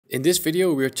In this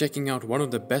video we are checking out one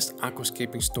of the best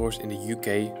aquascaping stores in the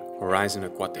UK, Horizon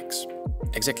Aquatics.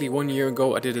 Exactly 1 year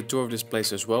ago I did a tour of this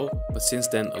place as well, but since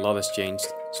then a lot has changed,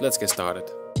 so let's get started.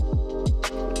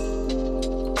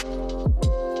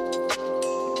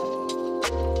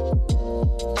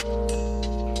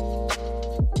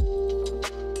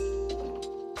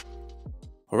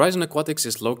 Horizon Aquatics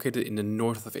is located in the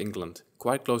north of England,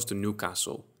 quite close to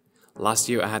Newcastle. Last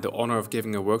year I had the honor of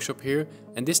giving a workshop here,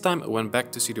 and this time I went back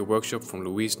to see the workshop from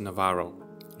Luis Navarro.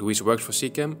 Luis works for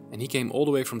Seachem and he came all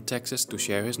the way from Texas to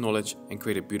share his knowledge and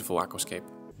create a beautiful aquascape.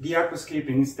 The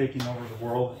aquascaping is taking over the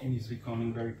world and is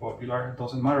becoming very popular. It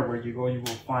doesn't matter where you go, you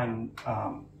will find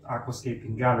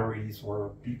aquascaping galleries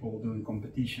or people doing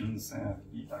competitions.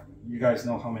 You guys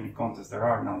know how many contests there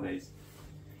are nowadays.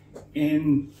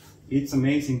 And it's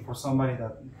amazing for somebody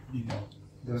that,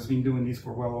 that's been doing this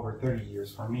for well over 30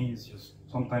 years. For me, it's just,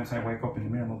 sometimes I wake up in the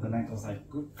middle of the night and I was like,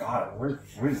 good God, where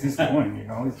is this going?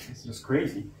 It's just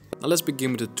crazy. Now let's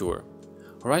begin with the tour.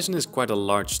 Horizon is quite a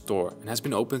large store and has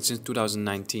been open since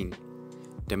 2019.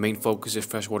 Their main focus is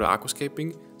freshwater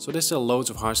aquascaping, so they sell loads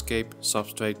of hardscape,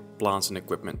 substrate, plants and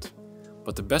equipment.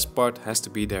 But the best part has to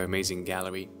be their amazing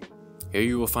gallery. Here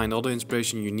you will find all the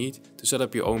inspiration you need to set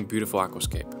up your own beautiful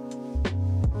aquascape.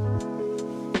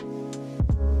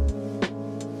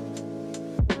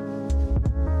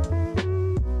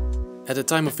 At the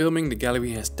time of filming, the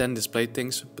gallery has 10 display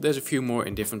tanks, but there's a few more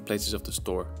in different places of the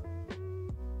store.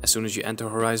 As soon as you enter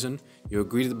Horizon, you are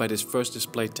greeted by this first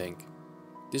display tank.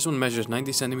 This one measures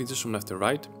 90 cm from left to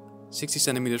right, 60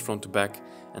 cm front to back,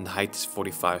 and the height is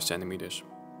 45 cm.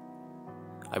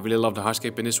 I really love the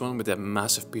hardscape in this one with that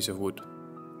massive piece of wood.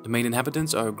 The main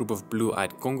inhabitants are a group of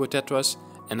blue-eyed Congo tetras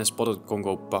and a spotted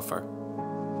Congo puffer.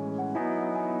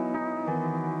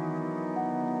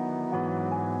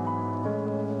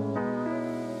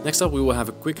 Next up we will have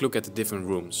a quick look at the different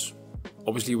rooms.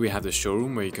 Obviously we have the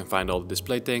showroom where you can find all the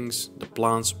display tanks, the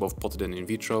plants, both potted and in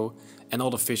vitro, and all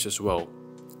the fish as well.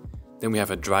 Then we have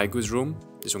a dry goods room,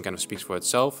 this one kind of speaks for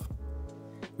itself.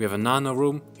 We have a nano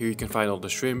room, here you can find all the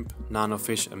shrimp, nano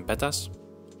fish and bettas.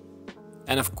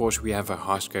 And of course we have a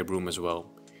hardscape room as well.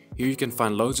 Here you can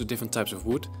find loads of different types of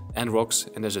wood and rocks,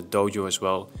 and there's a dojo as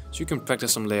well, so you can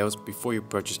practice some layouts before you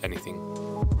purchase anything.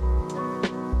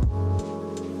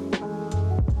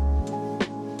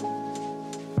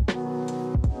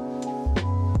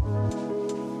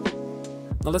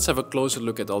 Now let's have a closer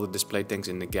look at all the display tanks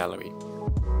in the gallery.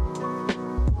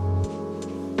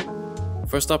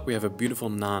 First up we have a beautiful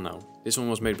nano. This one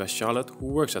was made by Charlotte, who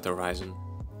works at Horizon.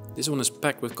 This one is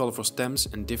packed with colorful stems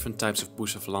and different types of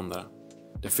Bucephalandra.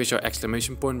 The fish are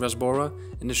exclamation point rasbora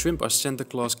and the shrimp are Santa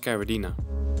Claus caridina.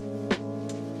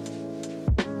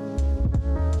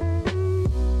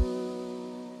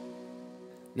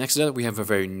 Next to that we have a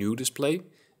very new display.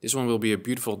 This one will be a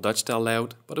beautiful Dutch style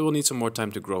layout, but it will need some more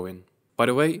time to grow in. By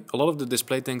the way, a lot of the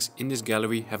display tanks in this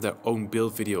gallery have their own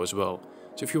build video as well,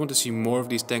 so if you want to see more of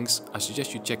these tanks, I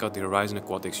suggest you check out the Horizon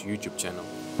Aquatics YouTube channel.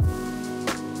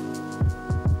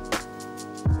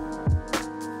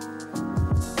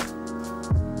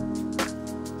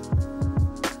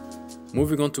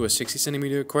 Moving on to a 60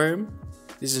 cm aquarium.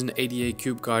 This is an ADA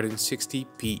Cube Garden 60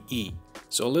 PE,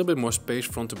 so a little bit more space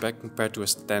front to back compared to a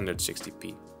standard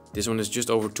 60p. This one is just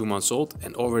over 2 months old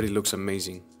and already looks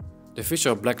amazing. The fish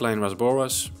are black line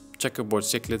rasboras, checkerboard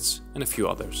cichlids and a few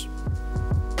others.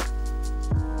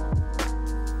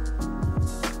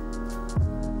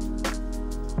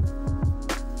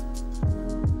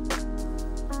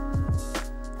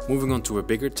 Moving on to a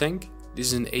bigger tank, this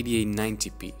is an ADA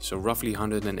 90p, so roughly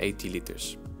 180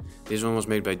 liters. This one was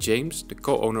made by James, the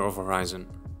co-owner of Horizon.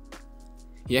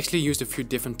 He actually used a few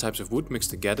different types of wood mixed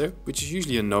together, which is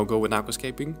usually a no-go with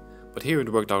aquascaping, but here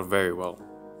it worked out very well.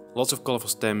 Lots of colorful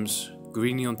stems,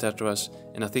 green neon tetras,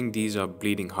 and I think these are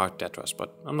bleeding heart tetras,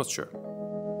 but I'm not sure.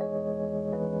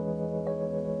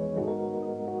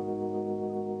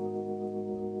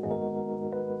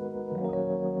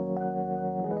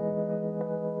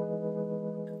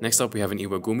 Next up we have an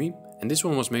Iwagumi, and this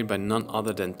one was made by none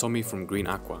other than Tommy from Green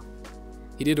Aqua.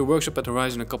 He did a workshop at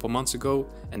Horizon a couple months ago,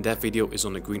 and that video is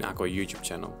on the Green Aqua YouTube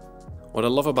channel. What I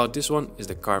love about this one is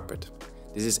the carpet.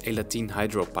 This is Elatine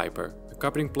hydropiper, a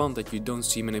carpeting plant that you don't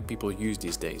see many people use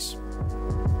these days.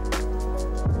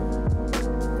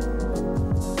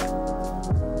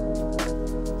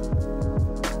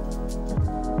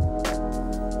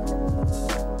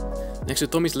 Next to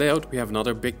Tommy's layout we have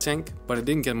another big tank, but I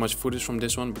didn't get much footage from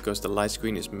this one because the light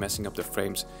screen is messing up the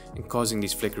frames and causing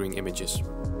these flickering images.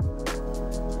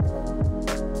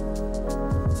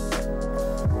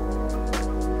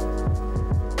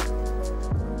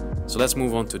 So let's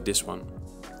move on to this one.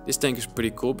 This tank is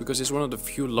pretty cool because it's one of the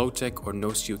few low-tech or no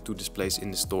CO2 displays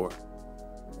in the store.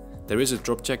 There is a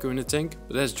drop checker in the tank,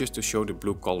 but that's just to show the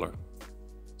blue color.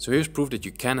 So here's proof that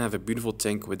you can have a beautiful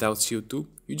tank without CO2,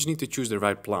 you just need to choose the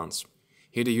right plants.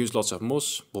 Here they use lots of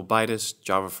moss, bulbidus,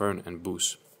 java fern and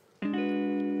booze.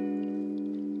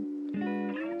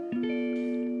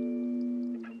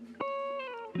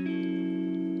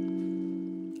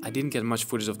 I didn't get much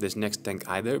footage of this next tank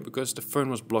either because the fern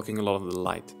was blocking a lot of the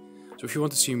light. So if you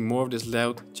want to see more of this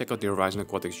layout, check out the Horizon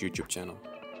Aquatics YouTube channel.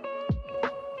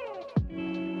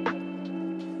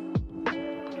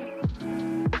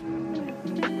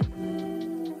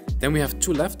 Then we have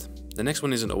two left. The next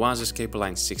one is an Aquascape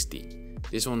line 60.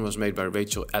 This one was made by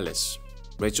Rachel Ellis.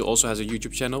 Rachel also has a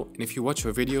YouTube channel, and if you watch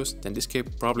her videos, then this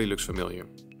cape probably looks familiar.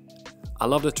 I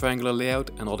love the triangular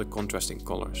layout and all the contrasting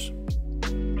colors.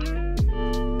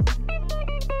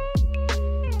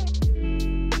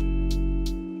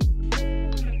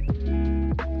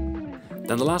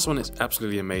 Then the last one is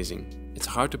absolutely amazing. It's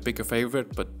hard to pick a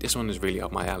favorite, but this one is really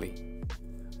up my alley.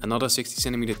 Another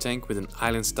 60cm tank with an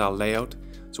island style layout,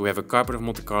 so we have a carpet of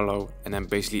Monte Carlo and then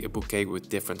basically a bouquet with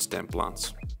different stem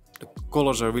plants. The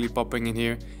colors are really popping in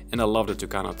here, and I love the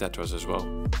Tucano tetras as well.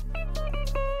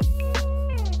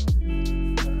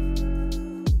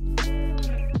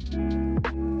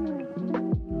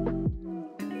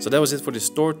 So that was it for this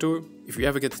store tour. If you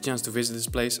ever get the chance to visit this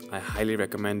place, I highly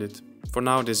recommend it. For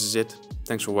now, this is it.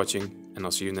 Thanks for watching, and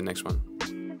I'll see you in the next one.